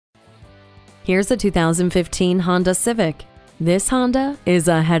Here's a 2015 Honda Civic. This Honda is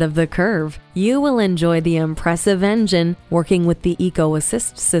ahead of the curve. You will enjoy the impressive engine working with the Eco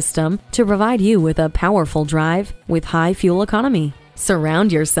Assist system to provide you with a powerful drive with high fuel economy.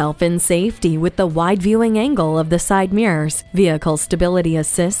 Surround yourself in safety with the wide viewing angle of the side mirrors, vehicle stability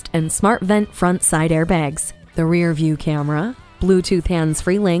assist, and smart vent front side airbags. The rear view camera, Bluetooth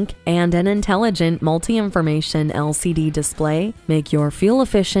hands-free link, and an intelligent multi-information LCD display make your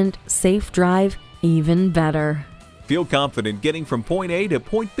fuel-efficient, safe drive even better. Feel confident getting from point A to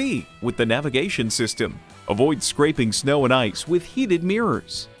point B with the navigation system. Avoid scraping snow and ice with heated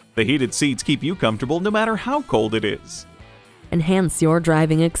mirrors. The heated seats keep you comfortable no matter how cold it is. Enhance your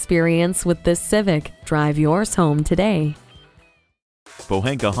driving experience with this Civic. Drive yours home today.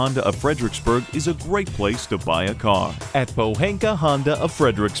 Pohanka Honda of Fredericksburg is a great place to buy a car. At Pohanka Honda of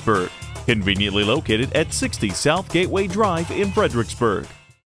Fredericksburg, conveniently located at 60 South Gateway Drive in Fredericksburg.